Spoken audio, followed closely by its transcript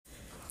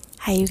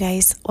Hi, you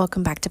guys.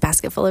 Welcome back to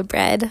Basket Full of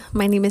Bread.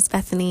 My name is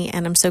Bethany,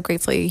 and I'm so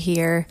grateful you're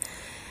here.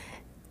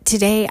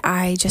 Today,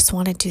 I just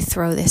wanted to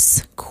throw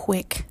this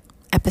quick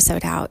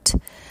episode out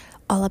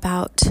all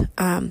about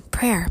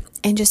prayer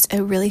and just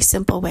a really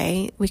simple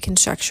way we can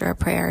structure a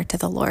prayer to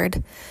the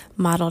Lord,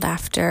 modeled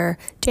after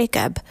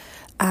Jacob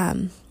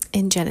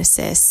in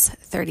Genesis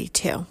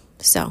 32.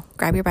 So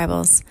grab your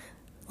Bibles.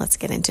 Let's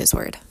get into his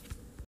word.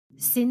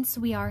 Since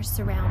we are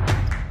surrounded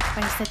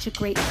by such a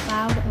great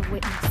cloud of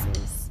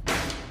witnesses,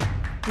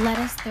 let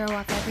us throw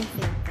off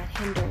everything that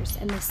hinders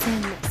and the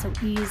sin that so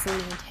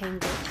easily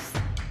entangles.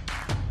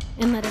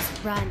 And let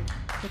us run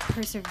with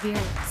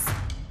perseverance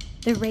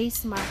the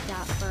race marked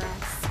out for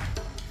us,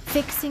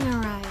 fixing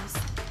our eyes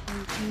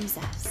on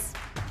Jesus,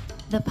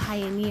 the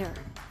pioneer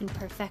and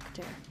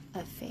perfecter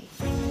of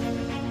faith.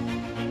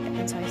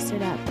 And so I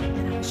stood up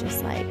and I was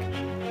just like,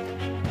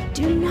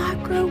 do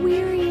not grow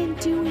weary in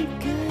doing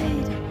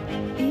good.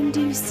 In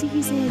due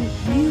season,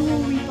 you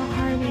will reap a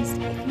harvest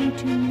if you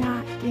do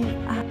not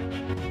give up.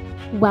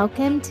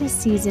 Welcome to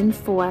Season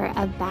 4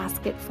 of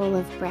Basket Full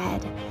of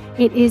Bread.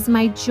 It is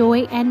my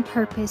joy and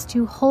purpose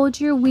to hold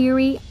your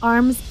weary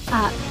arms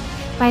up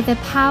by the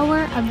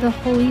power of the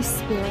Holy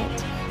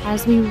Spirit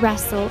as we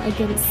wrestle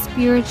against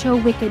spiritual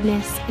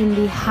wickedness in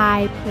the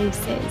high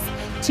places.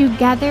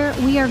 Together,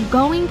 we are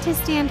going to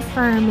stand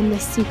firm in the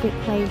secret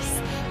place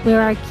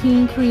where our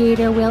King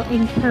Creator will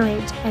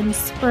encourage and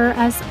spur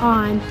us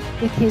on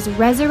with His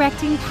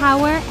resurrecting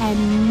power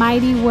and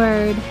mighty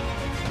word.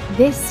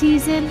 This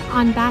season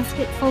on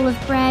Basket Full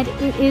of Bread,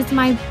 it is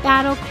my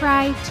battle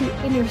cry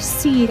to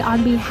intercede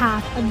on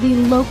behalf of the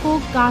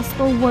local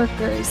gospel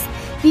workers,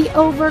 the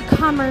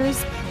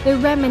overcomers, the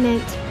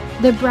remnant,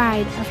 the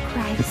bride of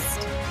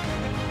Christ.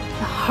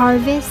 The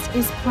harvest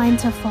is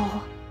plentiful.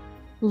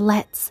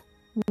 Let's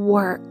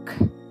work.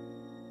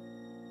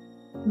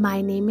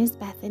 My name is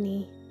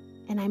Bethany,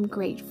 and I'm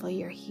grateful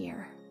you're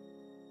here.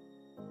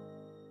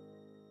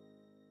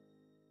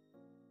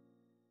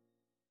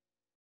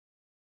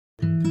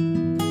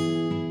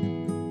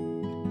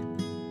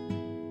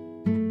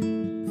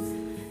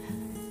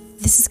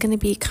 This is going to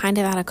be kind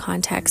of out of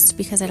context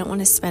because I don't want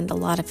to spend a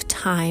lot of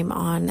time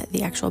on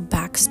the actual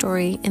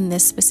backstory in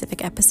this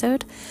specific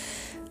episode.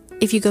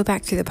 If you go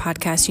back through the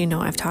podcast, you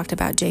know I've talked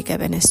about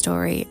Jacob and his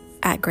story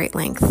at great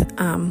length.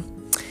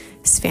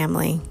 His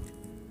family,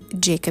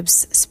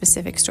 Jacob's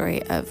specific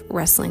story of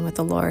wrestling with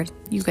the Lord.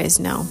 You guys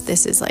know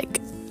this is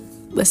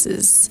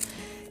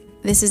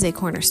a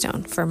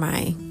cornerstone for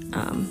my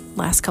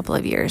last couple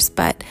of years.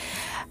 But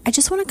I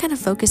just want to kind of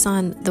focus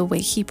on the way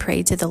he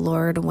prayed to the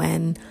Lord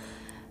when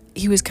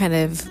he was kind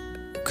of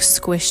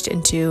squished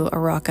into a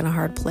rock and a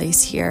hard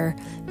place here,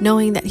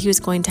 knowing that he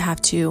was going to have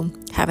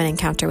an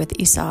encounter with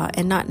Esau,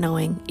 and not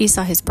knowing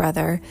Esau, his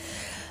brother,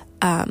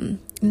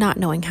 not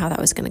knowing how that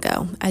was going to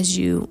go. As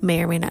you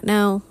may or may not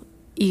know,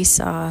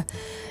 Esau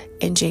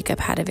and Jacob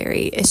had a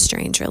very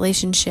estranged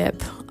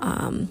relationship.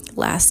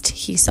 Last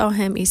he saw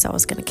him, Esau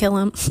was going to kill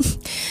him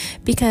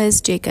because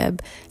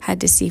Jacob had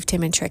deceived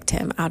him and tricked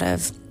him out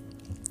of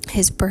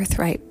his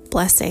birthright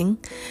blessing.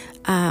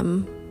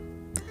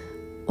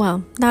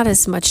 Well, not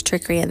as much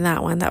trickery in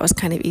that one. That was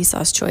kind of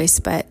Esau's choice,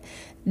 but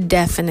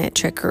definite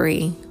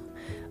trickery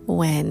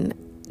when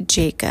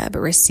Jacob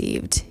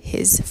received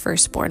his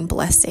firstborn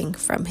blessing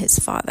from his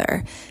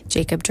father.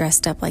 Jacob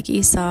dressed up like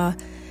Esau.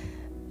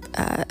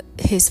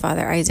 His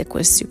father Isaac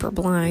was super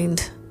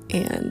blind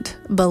and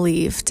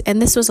believed.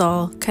 And this was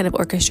all kind of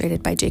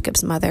orchestrated by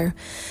Jacob's mother.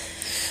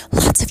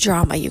 Lots of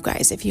drama, you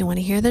guys. If you want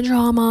to hear the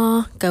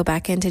drama, go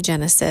back into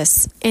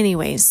Genesis.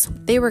 Anyways,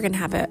 they were going to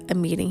have a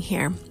meeting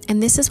here.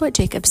 And this is what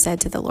Jacob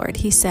said to the Lord.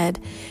 He said,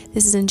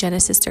 this is in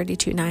Genesis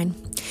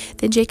 32:9.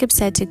 Then Jacob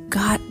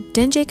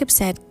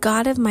said,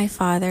 God of my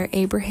father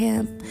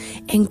Abraham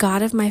and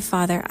God of my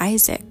father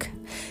Isaac,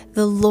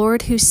 the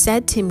Lord who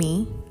said to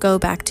me, go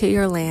back to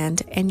your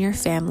land and your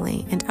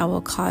family, and I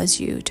will cause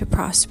you to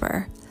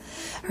prosper.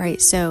 All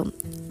right, so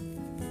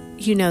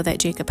you know that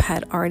Jacob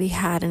had already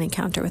had an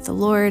encounter with the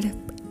Lord,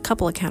 a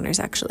couple encounters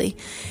actually,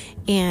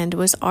 and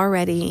was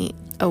already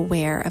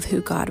aware of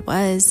who God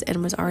was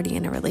and was already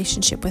in a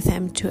relationship with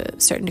him to a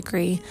certain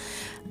degree.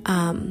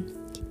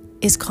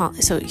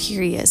 So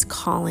here he is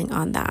calling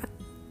on that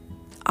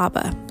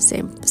Abba,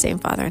 same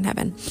Father in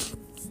heaven.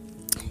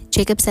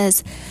 Jacob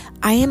says,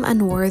 I am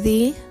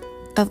unworthy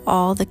of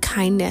all the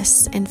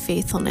kindness and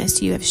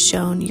faithfulness you have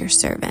shown your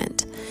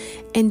servant.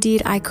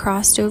 Indeed, I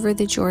crossed over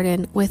the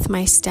Jordan with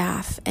my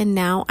staff, and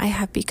now I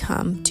have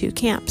become two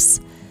camps.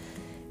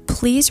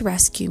 Please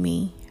rescue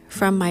me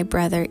from my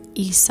brother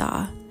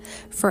Esau,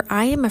 for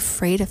I am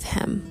afraid of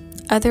him.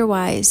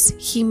 Otherwise,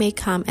 he may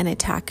come and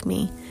attack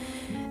me,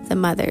 the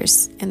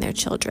mothers and their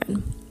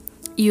children.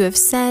 You have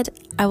said,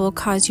 I will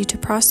cause you to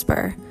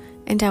prosper,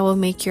 and I will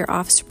make your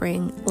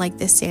offspring like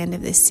the sand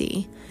of the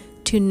sea,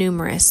 too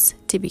numerous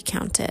to be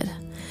counted.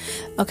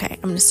 Okay,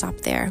 I'm going to stop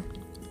there.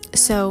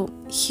 So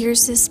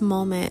here's this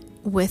moment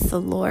with the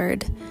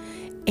Lord,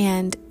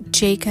 and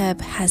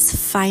Jacob has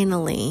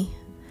finally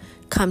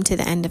come to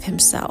the end of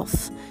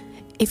himself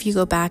if you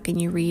go back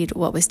and you read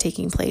what was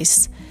taking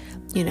place,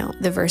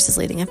 the verses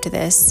leading up to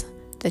this,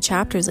 the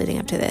chapters leading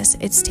up to this,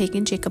 it's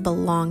taken Jacob a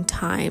long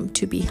time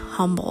to be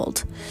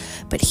humbled.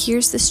 But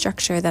here's the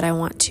structure that I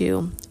want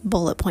to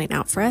bullet point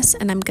out for us,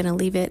 and I'm going to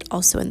leave it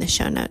also in the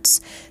show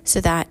notes so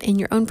that in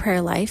your own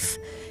prayer life,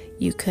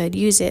 you could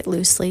use it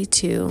loosely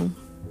to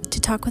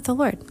talk with the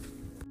Lord.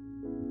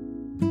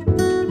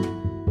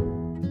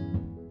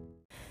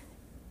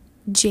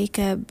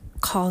 Jacob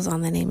calls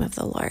on the name of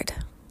the Lord.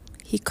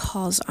 He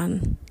calls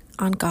on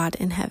God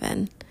in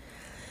heaven.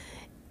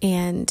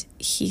 And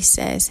he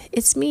says,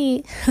 "It's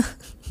me."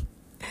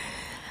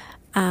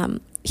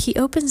 He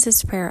opens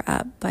this prayer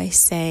up by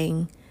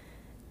saying,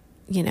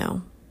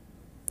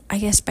 I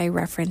guess by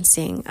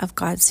referencing of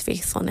God's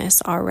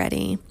faithfulness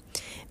already,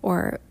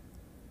 or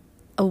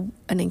an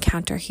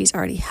encounter he's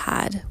already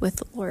had with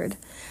the Lord.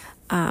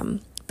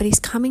 But he's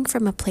coming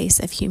from a place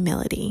of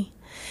humility.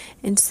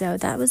 And so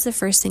that was the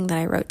first thing that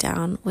I wrote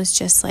down, was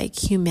just like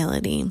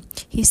humility.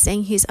 He's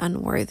saying he's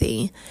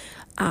unworthy.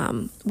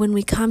 When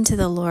we come to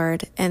the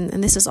Lord,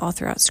 and this is all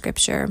throughout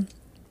Scripture,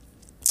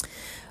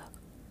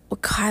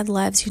 what God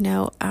loves, in,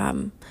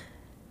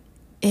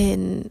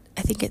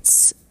 I think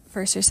it's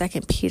 1st or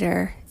 2nd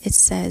Peter, it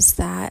says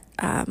that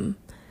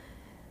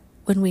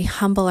when we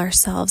humble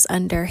ourselves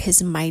under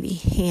his mighty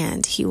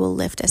hand, he will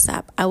lift us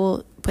up. I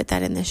will put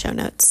that in the show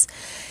notes.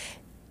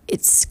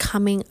 It's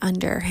coming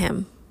under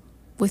him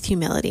with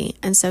humility.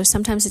 And so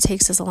sometimes it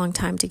takes us a long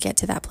time to get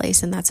to that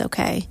place, and that's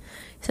okay.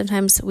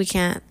 Sometimes we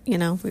can't,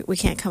 we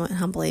can't come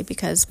humbly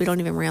because we don't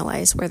even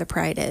realize where the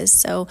pride is.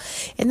 So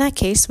in that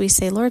case, we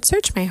say, "Lord,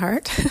 search my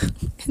heart,"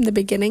 in the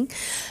beginning.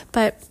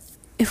 But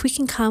if we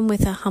can come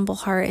with a humble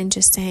heart and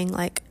just saying,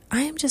 like,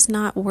 "I am just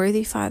not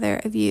worthy,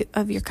 Father, of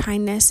your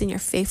kindness and your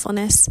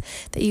faithfulness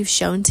that you've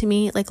shown to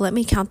me. Like, let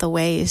me count the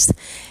ways.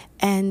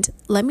 And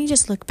let me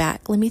just look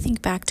back. Let me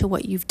think back to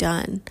what you've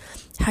done,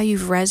 how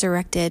you've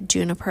resurrected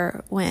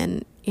Juniper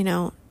when,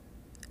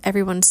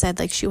 everyone said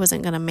like she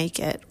wasn't going to make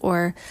it,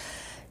 or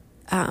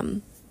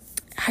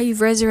how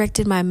you've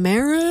resurrected my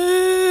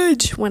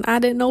marriage when I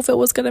didn't know if it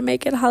was going to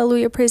make it.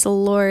 Hallelujah. Praise the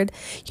Lord."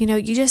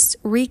 You just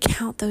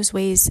recount those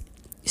ways.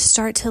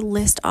 Start to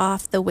list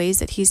off the ways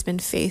that he's been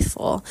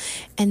faithful.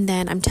 And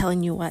then I'm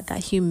telling you what,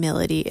 that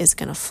humility is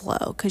going to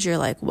flow, because you're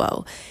like,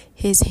 whoa,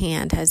 his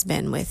hand has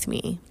been with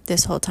me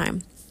this whole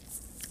time.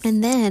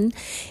 And then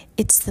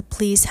it's the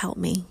please help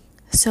me.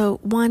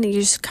 So one,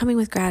 you're just coming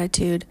with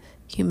gratitude,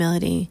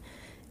 humility,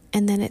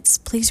 and then it's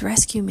please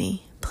rescue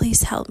me.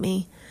 Please help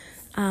me.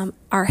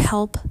 Our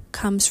help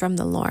comes from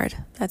the Lord.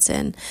 That's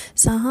in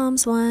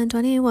Psalms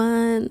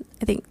 121,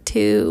 I think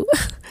 2.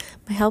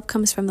 My help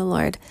comes from the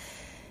Lord.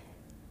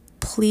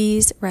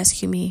 Please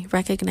rescue me,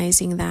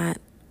 recognizing that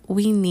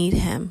we need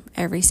him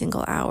every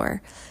single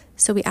hour.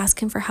 So we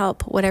ask him for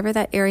help, whatever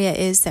that area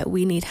is that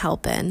we need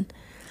help in.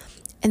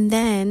 And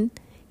then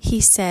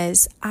he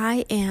says,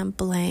 "I am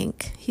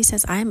blank." He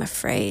says, "I am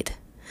afraid."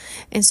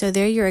 And so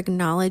there you're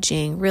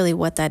acknowledging really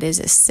what that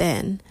is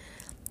sin,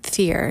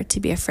 fear, to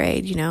be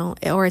afraid,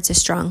 or it's a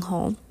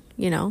stronghold,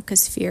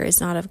 because fear is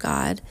not of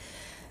God.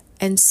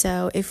 And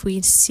so if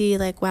we see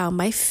like, wow,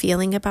 my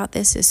feeling about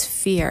this is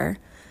fear,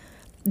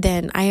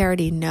 then I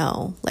already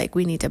know, like,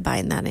 we need to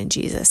bind that in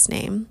Jesus'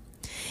 name.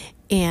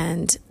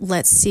 And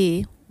let's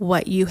see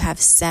what you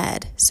have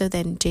said. So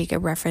then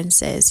Jacob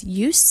references,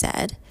 "You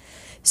said."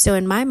 So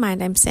in my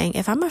mind, I'm saying,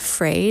 if I'm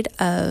afraid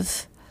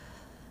of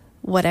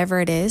whatever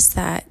it is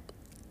that,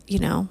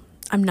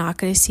 I'm not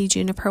going to see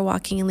Juniper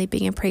walking and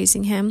leaping and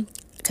praising him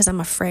because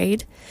I'm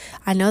afraid,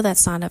 I know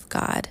that's not of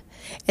God.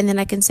 And then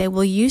I can say,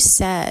 well, you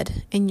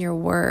said in your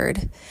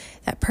word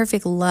that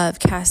perfect love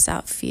casts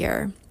out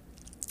fear.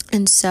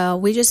 And so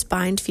we just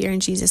bind fear in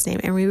Jesus' name,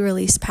 and we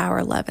release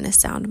power, love, and a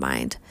sound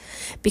mind.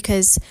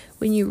 Because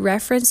when you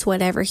reference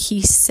whatever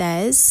he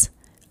says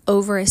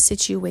over a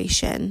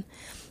situation,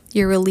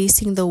 you're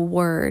releasing the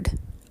word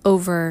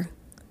over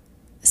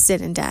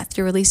sin and death.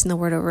 You're releasing the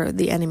word over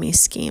the enemy's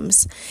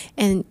schemes.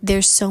 And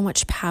there's so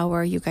much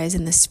power, you guys,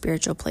 in the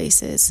spiritual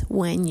places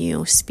when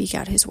you speak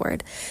out his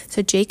word.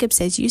 So Jacob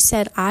says, "You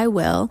said I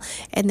will."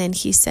 And then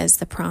he says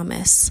the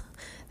promise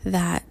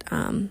that,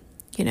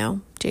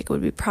 Jacob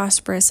would be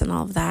prosperous and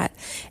all of that.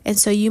 And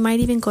so you might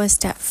even go a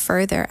step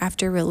further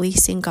after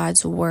releasing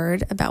God's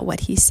word about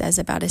what he says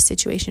about a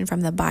situation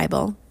from the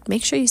Bible.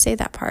 Make sure you say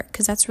that part,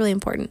 because that's really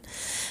important.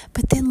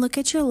 But then look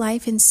at your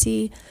life and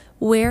see,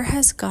 where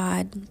has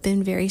God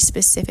been very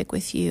specific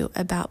with you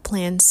about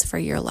plans for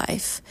your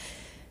life?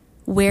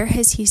 Where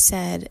has he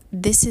said,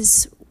 this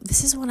is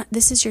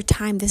your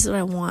time. This is what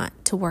I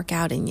want to work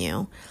out in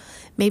you.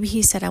 Maybe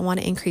he said, "I want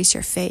to increase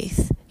your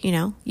faith."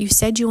 You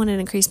said you wanted to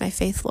increase my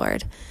faith,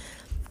 Lord.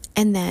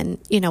 And then,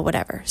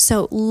 whatever.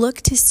 So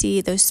look to see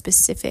those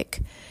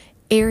specific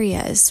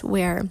areas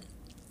where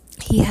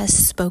he has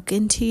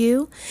spoken to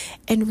you,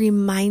 and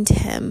remind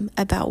him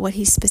about what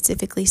he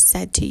specifically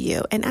said to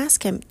you, and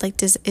ask him,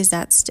 like, is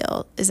that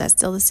still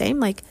the same?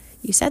 Like,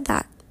 you said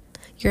that.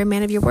 You're a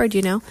man of your word,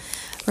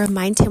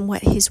 Remind him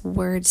what his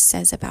word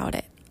says about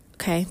it.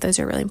 Okay, those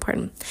are really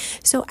important.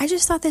 So I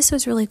just thought this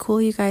was really cool,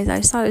 you guys. I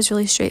just thought it was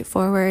really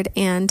straightforward.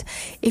 And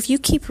if you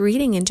keep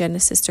reading in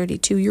Genesis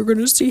 32, you're going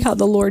to see how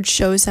the Lord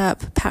shows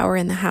up, power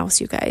in the house,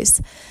 you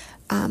guys.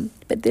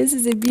 But this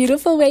is a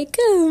beautiful way.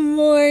 Good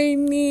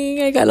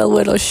morning. I got a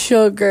little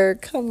sugar.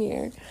 Come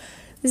here.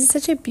 This is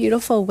such a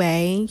beautiful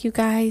way, you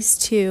guys,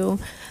 to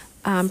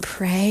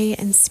pray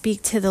and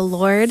speak to the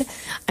Lord.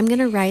 I'm going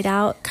to write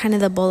out kind of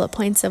the bullet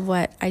points of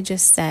what I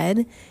just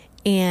said,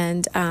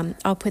 and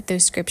I'll put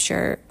those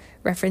scripture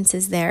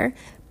references there.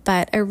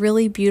 But a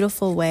really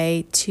beautiful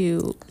way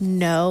to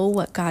know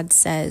what God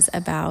says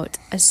about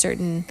a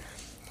certain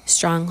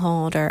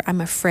stronghold, or I'm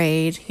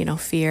afraid,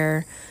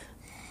 fear,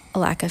 a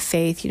lack of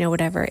faith,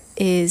 whatever,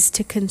 is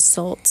to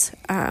consult.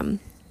 You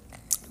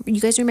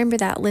guys remember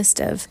that list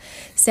of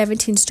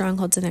 17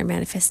 strongholds and their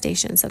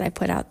manifestations that I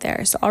put out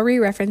there. So I'll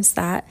re-reference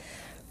that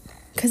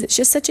because it's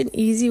just such an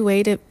easy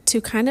way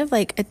to kind of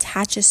like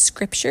attach a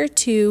scripture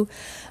to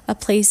a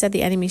place that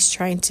the enemy's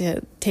trying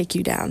to take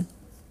you down.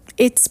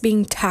 It's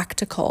being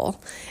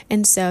tactical.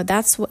 And so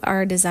that's what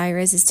our desire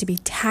is to be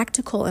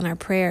tactical in our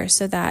prayer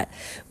so that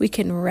we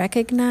can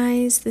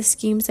recognize the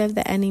schemes of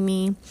the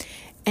enemy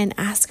and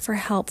ask for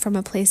help from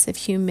a place of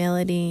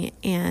humility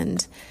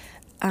and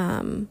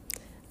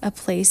a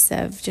place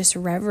of just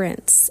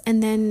reverence.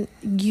 And then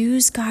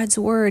use God's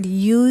word,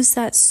 use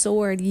that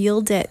sword,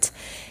 yield it,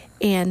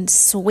 and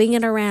swing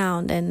it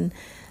around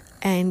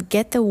and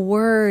get the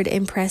word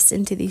impressed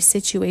into these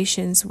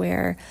situations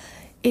where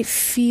it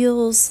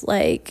feels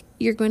like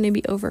you're going to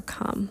be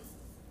overcome.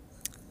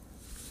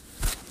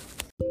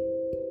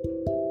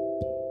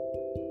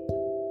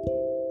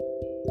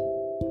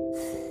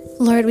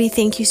 Lord, we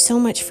thank you so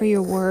much for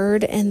your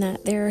word, and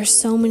that there are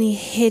so many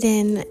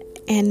hidden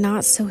and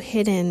not so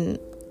hidden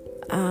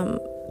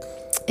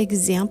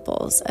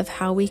examples of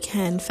how we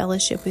can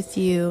fellowship with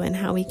you and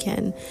how we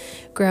can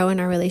grow in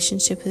our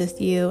relationship with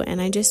you.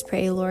 And I just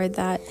pray, Lord,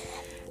 that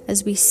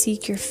as we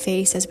seek your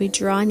face, as we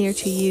draw near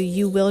to you,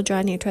 you will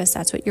draw near to us.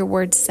 That's what your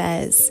word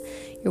says.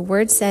 Your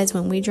word says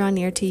when we draw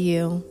near to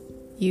you,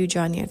 you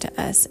draw near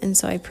to us. And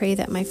so I pray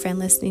that my friend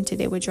listening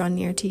today would draw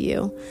near to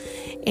you,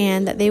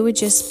 and that they would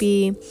just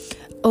be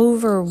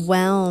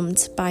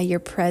overwhelmed by your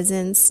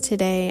presence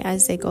today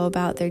as they go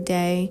about their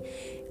day.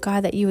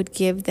 God, that you would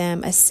give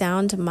them a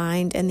sound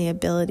mind and the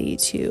ability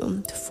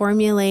to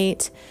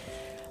formulate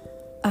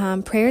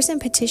prayers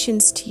and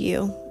petitions to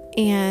you,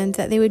 and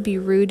that they would be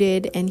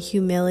rooted in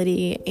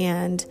humility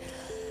and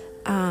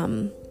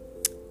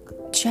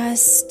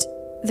just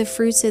the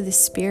fruits of the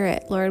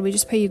Spirit. Lord, we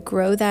just pray you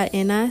grow that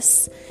in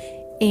us,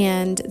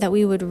 and that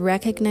we would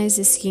recognize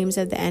the schemes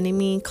of the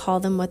enemy, call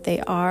them what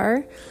they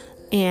are,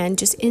 and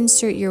just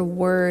insert your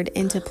word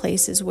into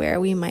places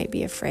where we might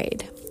be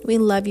afraid. We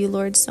love you,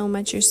 Lord, so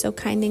much. You're so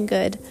kind and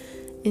good.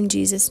 In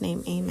Jesus'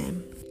 name,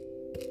 amen.